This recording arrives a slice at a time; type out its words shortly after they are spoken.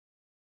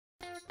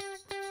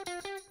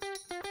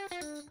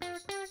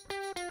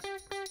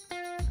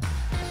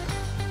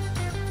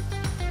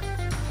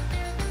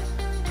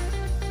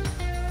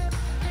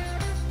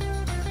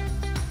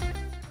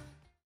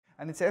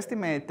And it's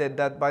estimated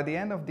that by the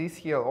end of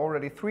this year,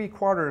 already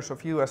 3/4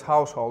 of US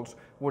households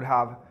would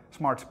have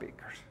smart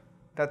speakers.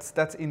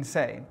 That's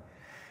insane.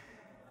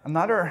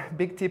 Another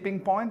big tipping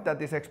point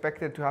that is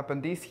expected to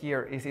happen this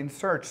year is in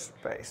search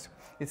space.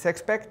 It's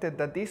expected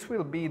that this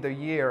will be the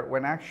year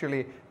when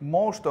actually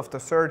most of the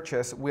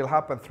searches will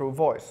happen through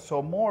voice.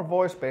 So more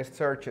voice-based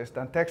searches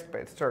than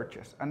text-based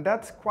searches. And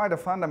that's quite a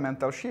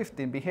fundamental shift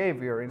in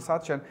behavior in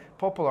such a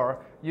popular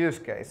use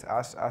case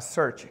as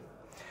searching.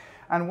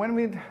 And when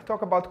we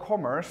talk about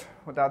commerce,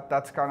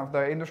 that's kind of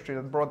the industry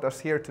that brought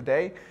us here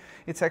today,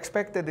 it's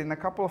expected in a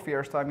couple of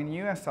years' time in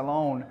US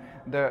alone,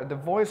 the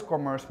voice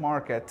commerce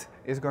market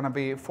is going to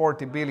be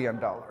 $40 billion.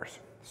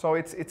 So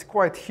it's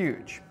quite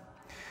huge.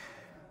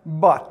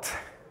 But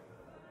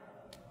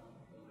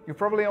you've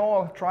probably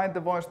all tried the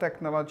voice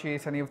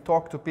technologies and you've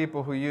talked to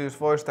people who use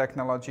voice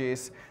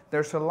technologies.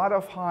 There's a lot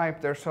of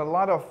hype, there's a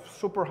lot of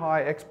super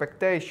high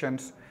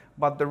expectations,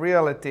 but the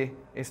reality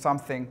is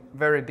something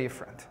very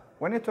different.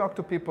 When you talk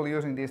to people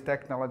using these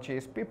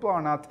technologies, people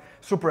are not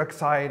super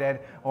excited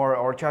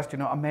or just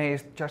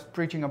amazed, just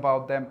preaching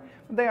about them.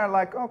 They are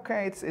like,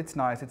 okay, it's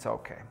nice, it's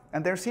okay.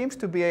 And there seems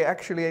to be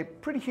actually a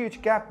pretty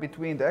huge gap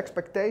between the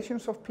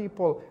expectations of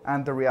people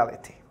and the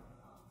reality.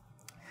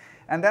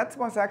 And that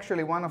was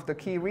actually one of the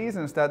key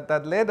reasons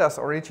that led us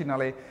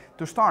originally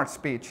to start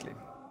Speechly.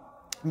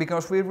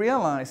 Because we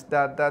realized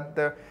that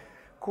the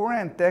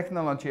current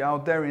technology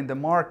out there in the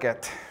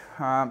market,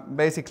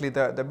 basically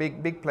the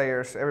big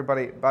players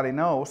everybody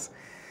knows,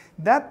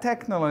 that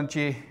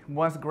technology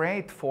was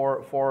great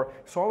for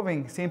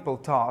solving simple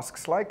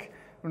tasks like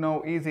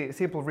easy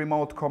simple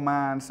remote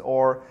commands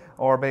or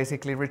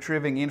basically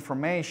retrieving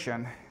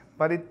information,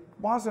 but it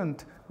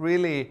wasn't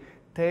really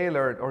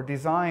tailored or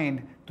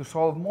designed to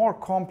solve more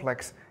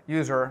complex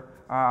user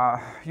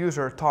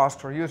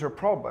tasks or user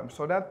problems.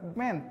 So that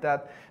meant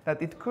that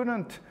it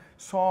couldn't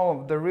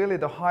solve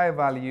the high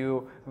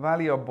value,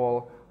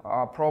 valuable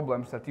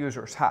problems that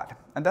users had.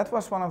 And that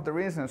was one of the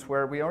reasons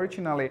where we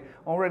originally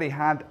already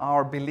had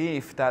our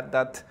belief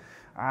that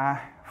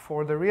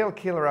for the real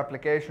killer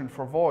application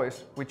for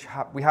voice, which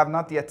we have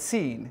not yet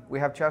seen, we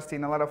have just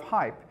seen a lot of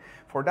hype.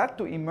 For that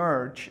to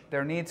emerge,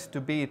 there needs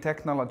to be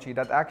technology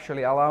that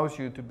actually allows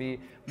you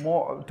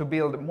to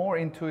build more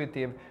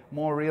intuitive,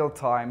 more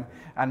real-time,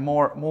 and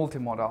more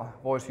multimodal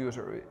voice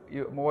user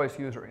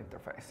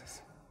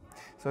interfaces.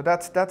 So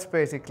that's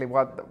basically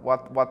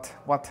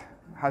what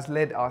has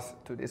led us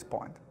to this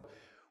point.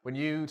 When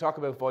you talk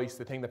about voice,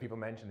 the thing that people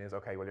mention is,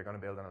 okay, well, you're going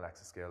to build an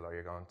Alexa skill or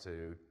you're going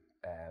to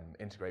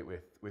integrate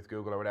with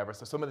Google or whatever.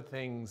 So some of the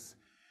things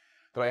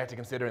that I had to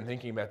consider in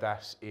thinking about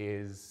that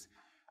is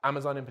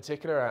Amazon in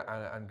particular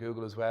and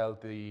Google as well,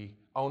 the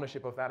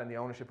ownership of that and the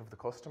ownership of the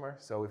customer.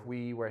 So if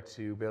we were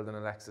to build an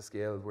Alexa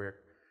skill, we're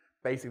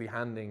basically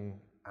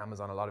handing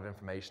Amazon a lot of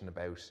information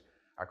about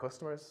our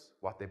customers,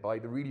 what they buy,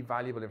 the really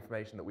valuable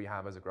information that we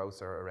have as a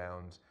grocer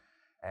around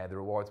the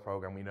rewards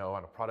program. We know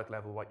on a product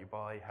level what you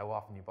buy, how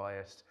often you buy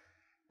it,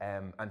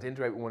 and to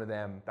integrate with one of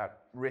them,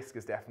 that risk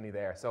is definitely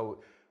there.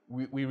 So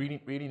we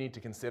really need to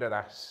consider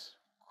that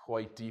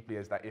quite deeply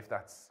as that if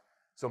that's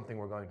something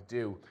we're going to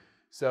do.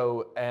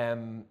 So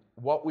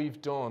what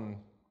we've done,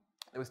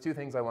 there was two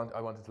things I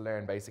wanted to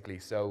learn basically.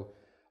 So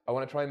I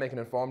want to try and make an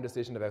informed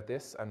decision about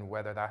this and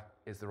whether that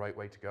is the right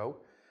way to go.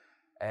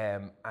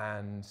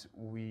 And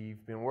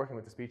we've been working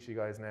with the Speechly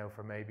guys now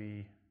for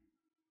maybe,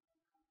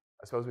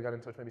 I suppose we got in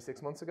touch maybe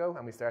 6 months ago,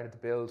 and we started to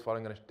build what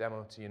I'm going to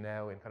demo to you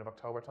now in kind of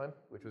October time,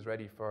 which was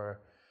ready for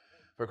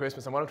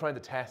Christmas. And what I'm trying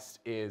to test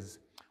is,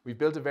 we've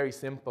built a very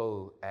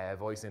simple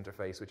voice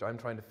interface, which I'm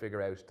trying to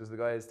figure out, does the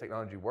guys'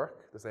 technology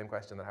work? The same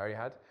question that Harry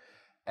had.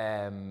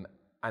 And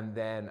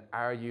then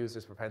our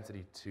users'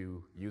 propensity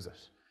to use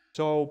it.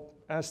 So,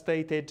 as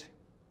stated,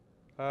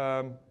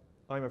 I'm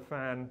a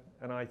fan,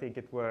 and I think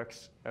it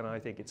works, and I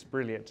think it's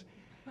brilliant.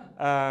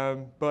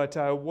 But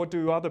what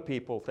do other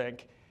people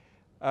think?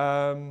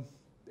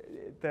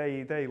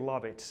 They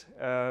love it.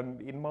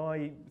 In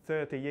my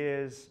 30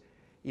 years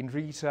in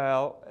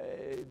retail,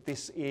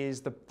 this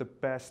is the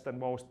best and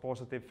most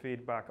positive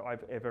feedback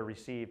I've ever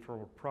received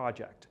from a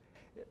project.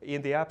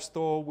 In the App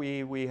Store,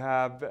 we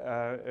have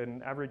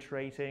an average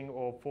rating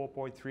of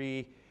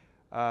 4.3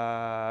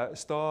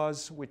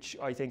 stars, which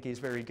I think is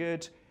very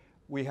good.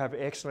 We have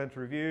excellent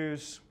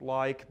reviews,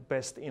 like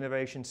best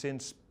innovation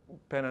since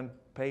pen and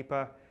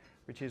paper,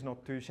 which is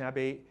not too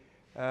shabby.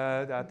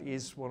 That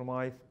is one of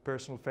my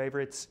personal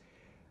favorites.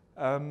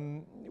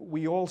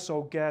 We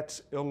also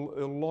get a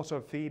lot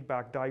of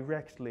feedback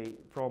directly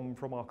from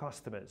our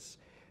customers,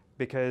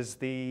 because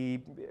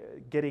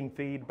getting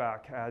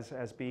feedback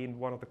has been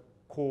one of the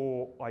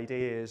core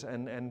ideas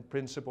and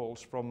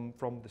principles from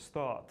the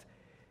start.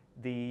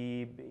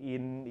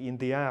 In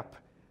the app,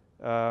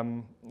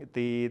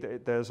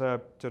 there's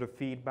a sort of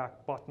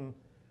feedback button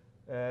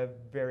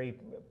very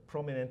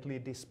prominently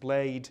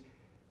displayed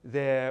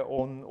there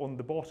on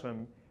the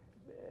bottom.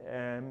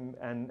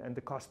 and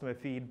the customer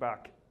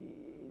feedback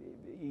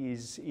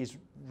is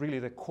really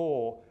the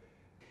core.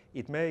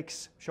 It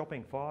makes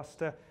shopping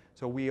faster,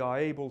 so we are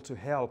able to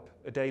help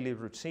a daily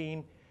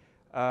routine,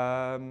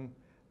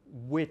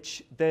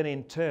 which then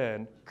in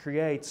turn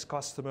creates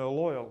customer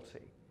loyalty.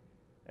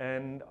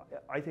 And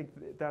I think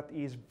that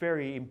is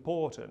very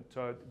important.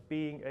 So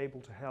being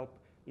able to help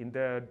in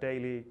their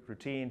daily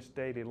routines,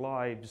 daily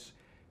lives,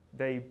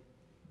 they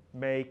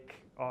make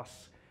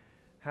us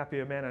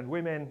happier men and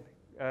women,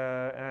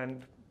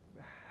 and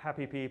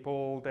happy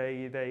people.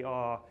 They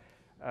are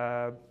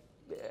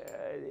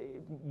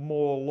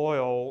more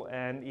loyal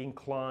and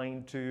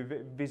inclined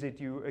to visit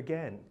you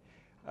again.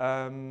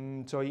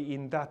 So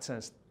in that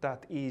sense,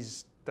 that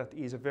is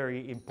a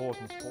very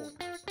important point.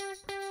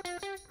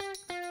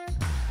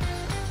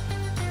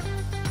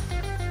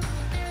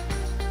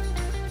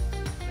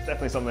 It's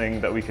definitely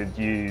something that we could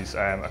use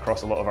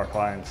across a lot of our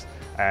clients,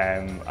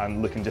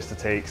 and looking just to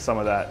take some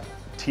of that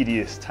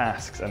tedious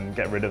tasks and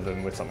get rid of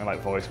them with something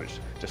like voice, which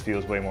just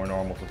feels way more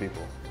normal for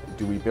people.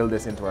 Do we build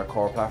this into our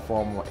core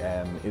platform?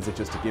 Is it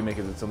just a gimmick?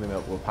 Is it something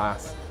that will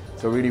pass?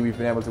 So really we've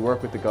been able to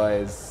work with the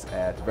guys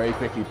to very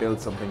quickly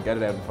build something, get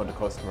it out in front of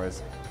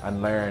customers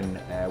and learn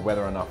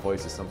whether or not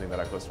voice is something that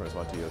our customers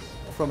want to use.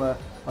 From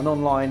an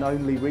online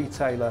only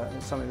retailer,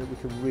 it's something that we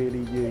can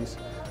really use,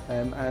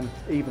 and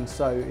even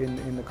so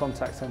in the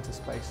contact centre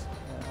space,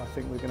 I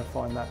think we're going to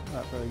find that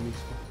very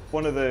useful.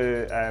 One of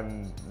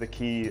the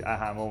key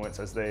aha moments,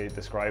 as they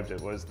described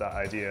it, was that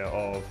idea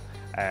of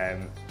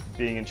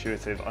being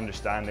intuitive,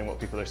 understanding what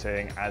people are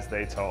saying as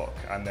they talk,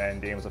 and then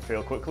being able to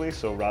fail quickly.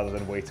 So rather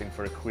than waiting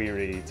for a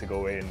query to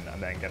go in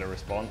and then get a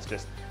response,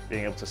 just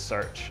being able to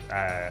search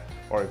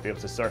or be able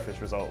to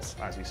surface results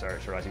as you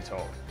search or as you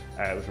talk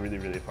was really,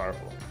 really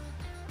powerful.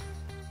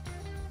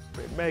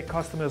 Make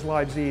customers'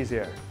 lives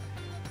easier,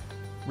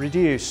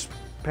 reduce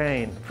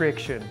pain,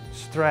 friction,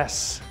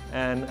 stress,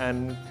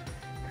 and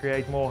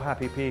create more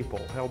happy people,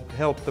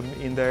 help them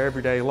in their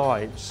everyday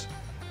lives,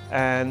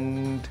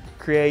 and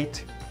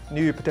create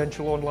new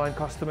potential online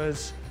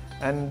customers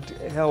and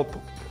help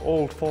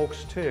old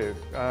folks too.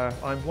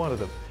 I'm one of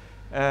them.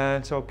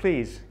 And so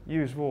please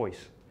use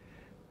voice.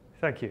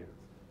 Thank you.